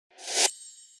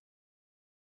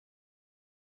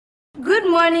Good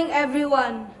morning,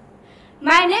 everyone.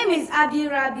 My name is Abdi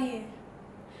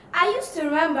I used to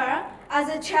remember, as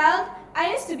a child,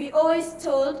 I used to be always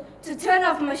told to turn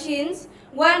off machines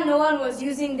when no one was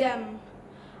using them.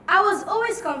 I was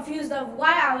always confused of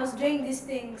why I was doing these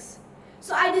things.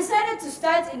 So I decided to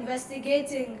start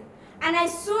investigating, and I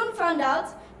soon found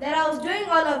out that I was doing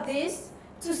all of this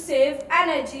to save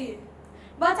energy.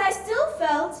 But I still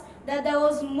felt that there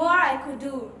was more I could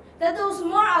do, that there was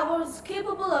more I was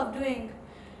capable of doing.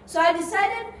 So I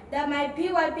decided that my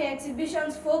PYP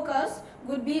exhibition's focus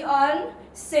would be on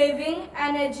saving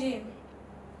energy.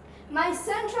 My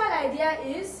central idea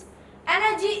is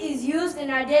energy is used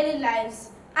in our daily lives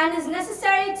and is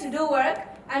necessary to do work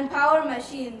and power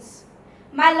machines.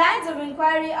 My lines of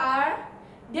inquiry are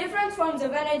different forms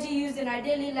of energy used in our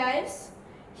daily lives,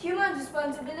 human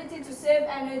responsibility to save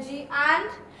energy, and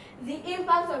the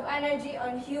impact of energy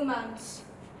on humans.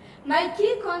 My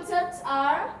key concepts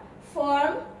are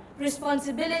form,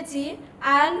 responsibility,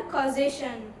 and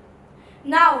causation.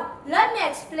 Now, let me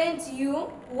explain to you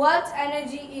what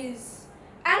energy is.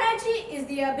 Energy is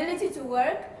the ability to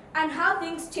work and how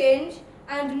things change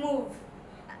and move.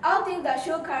 All things that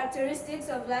show characteristics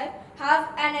of life have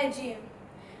energy.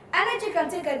 Energy can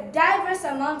take a diverse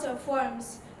amount of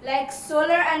forms, like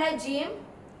solar energy,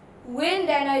 wind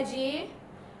energy,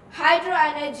 hydro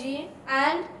energy,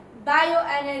 and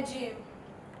bioenergy.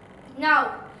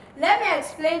 Now, let me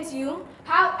explain to you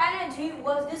how energy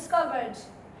was discovered.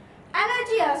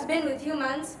 Energy has been with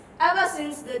humans ever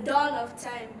since the dawn of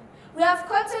time. We have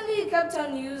constantly kept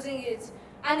on using it,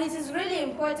 and it is really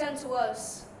important to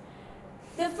us.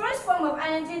 The first form of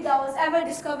energy that was ever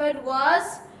discovered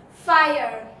was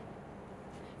fire.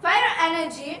 Fire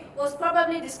energy was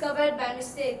probably discovered by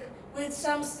mistake with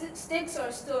some sticks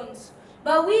or stones.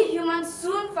 But we humans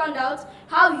soon found out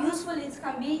how useful it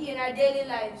can be in our daily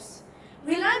lives.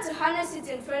 We learned to harness it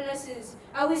in furnaces,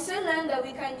 and we soon learned that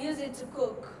we can use it to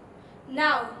cook.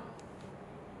 Now,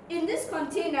 in this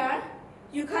container,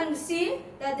 you can see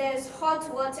that there is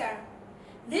hot water.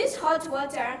 This hot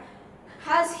water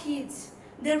has heat.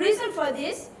 The reason for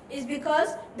this is because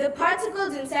the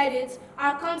particles inside it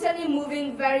are constantly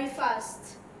moving very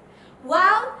fast,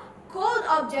 while cold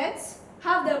objects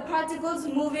have the particles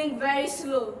moving very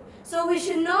slow. So we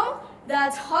should know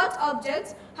that hot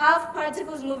objects have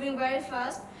particles moving very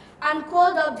fast, and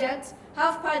cold objects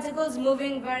have particles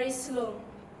moving very slow.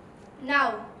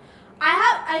 Now,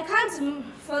 I can't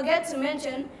forget to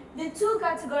mention the two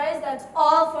categories that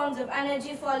all forms of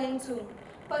energy fall into: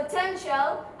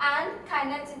 potential and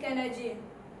kinetic energy.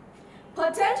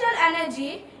 Potential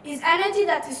energy is energy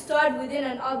that is stored within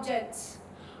an object.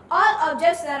 All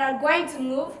objects that are going to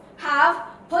move have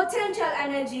potential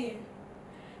energy.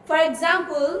 For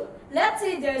example, let's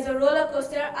say there is a roller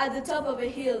coaster at the top of a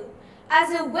hill.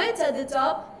 As it waits at the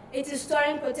top, it is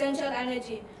storing potential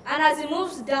energy, and as it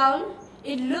moves down,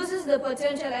 it loses the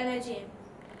potential energy.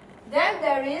 Then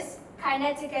there is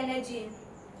kinetic energy.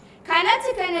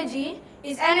 Kinetic energy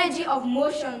is energy of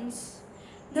motions.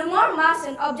 The more mass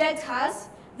an object has,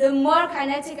 the more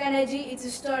kinetic energy it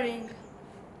is storing.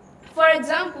 For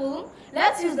example,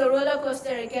 let's use the roller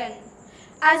coaster again.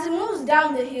 As it moves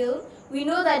down the hill, we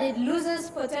know that it loses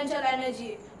potential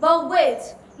energy. But wait,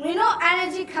 we know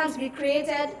energy can't be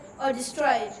created or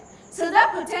destroyed. So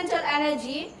that potential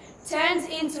energy turns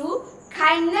into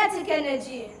kinetic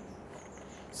energy.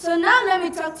 So now let me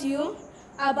talk to you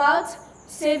about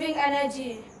saving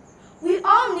energy. We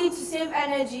all need to save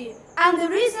energy, and the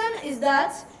reason is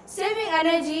that saving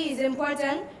energy is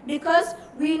important because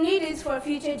we need it for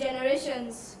future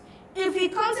generations. If we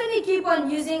constantly keep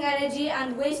on using energy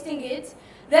and wasting it,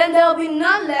 then there will be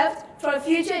none left for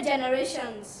future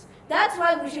generations. That's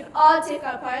why we should all take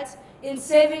our part in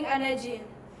saving energy.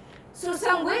 So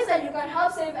some ways that you can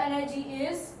help save energy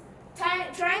is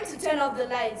trying to turn off the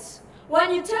lights.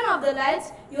 When you turn off the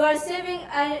lights, you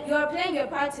are playing your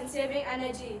part in saving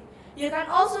energy. You can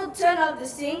also turn off the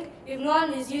sink if no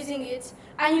one is using it,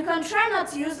 and you can try not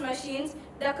to use machines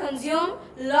that consume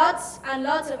lots and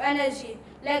lots of energy,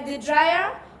 like the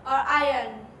dryer or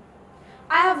iron.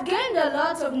 I have gained a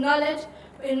lot of knowledge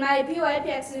in my PYP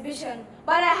exhibition,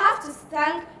 but I have to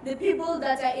thank the people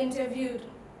that I interviewed.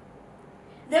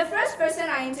 The first person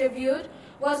I interviewed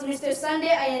was Mr. Sunday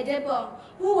Ayedepo,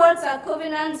 who works at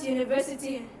Covenant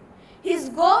University. His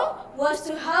goal was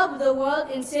to help the world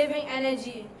in saving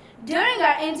energy. During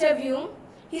our interview,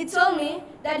 he told me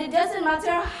that it doesn't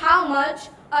matter how much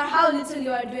or how little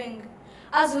you are doing.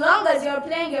 As long as you're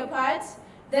playing your part,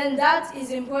 then that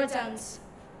is important.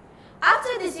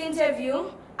 After this interview,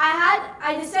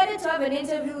 I decided to have an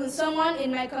interview with someone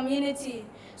in my community.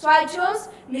 So I chose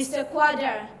Mr.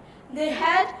 Quadar. the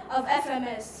head of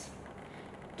FMS.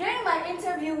 During my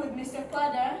interview with Mr.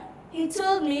 Quadar, he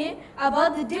told me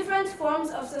about the different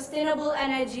forms of sustainable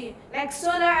energy, like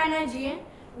solar energy,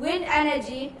 wind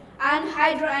energy, and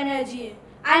hydro energy.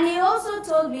 And he also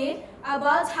told me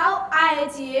about how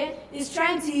IITA is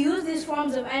trying to use these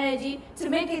forms of energy to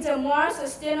make it a more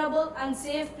sustainable and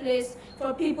safe place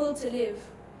for people to live.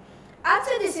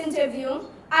 After this interview,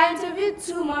 I interviewed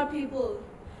two more people.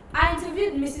 I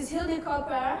interviewed Mrs. Hildy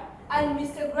Copper and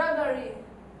Mr. Gregory.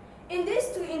 In these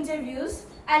two interviews,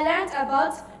 I learned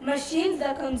about machines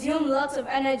that consume lots of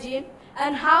energy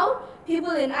and how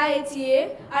people in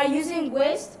IITA are using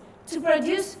waste to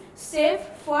produce safe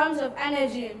forms of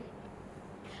energy.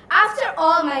 After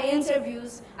all my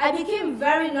interviews, I became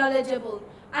very knowledgeable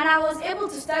and I was able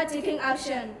to start taking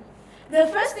action. The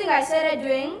first thing I started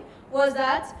doing was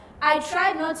that I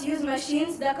tried not to use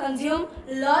machines that consume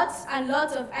lots and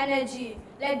lots of energy,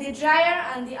 like the dryer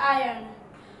and the iron.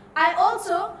 I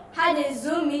also had a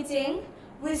Zoom meeting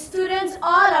with students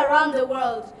all around the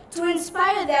world to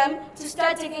inspire them to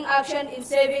start taking action in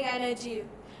saving energy.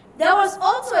 There was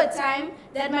also a time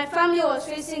that my family was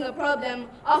facing a problem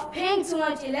of paying too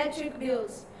much electric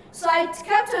bills. So I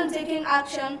kept on taking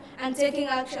action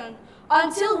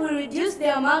until we reduced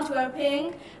the amount we are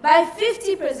paying by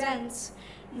 50%.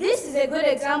 This is a good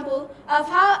example of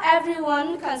how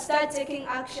everyone can start taking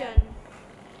action.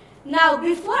 Now,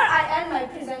 before I end my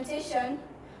presentation,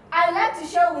 I'd like to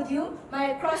share with you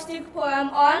my acrostic poem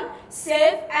on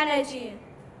Save Energy.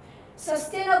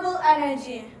 Sustainable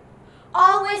energy.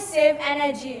 Always save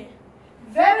energy.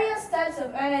 Various types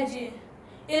of energy.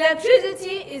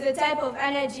 Electricity is a type of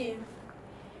energy.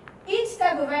 Each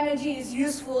type of energy is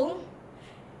useful.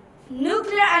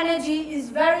 Nuclear energy is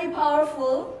very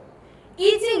powerful.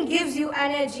 Eating gives you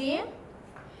energy.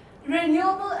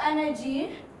 Renewable energy,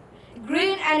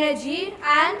 green energy,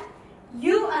 and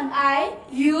you and I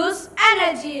use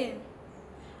energy.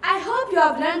 I hope you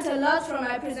have learned a lot from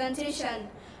my presentation,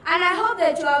 and I hope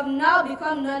that you have now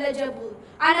become knowledgeable.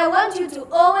 And I want you to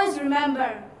always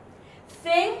remember,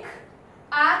 think,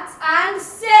 act, and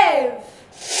save.